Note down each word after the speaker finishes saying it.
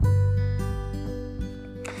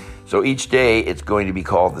So each day it's going to be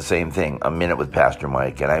called the same thing, A Minute with Pastor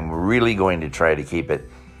Mike. And I'm really going to try to keep it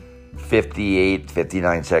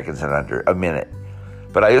 59 seconds and under, a minute.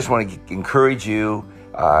 But I just want to encourage you,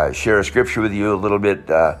 share a scripture with you, a little bit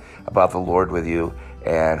about the Lord with you,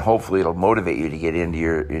 and hopefully it'll motivate you to get into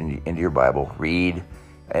your Bible, read,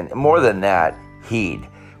 and more than that, heed.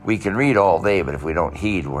 We can read all day, but if we don't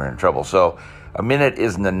heed, we're in trouble. So a minute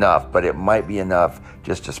isn't enough, but it might be enough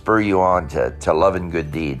just to spur you on to love and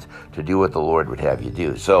good deeds, to do what the Lord would have you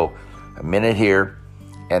do. So a minute here,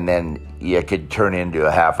 and then you could turn into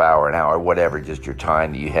a half hour, an hour, whatever, just your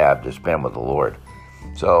time that you have to spend with the Lord.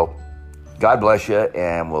 So God bless you,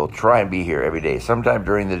 and we'll try and be here every day, sometime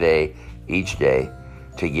during the day, each day,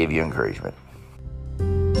 to give you encouragement.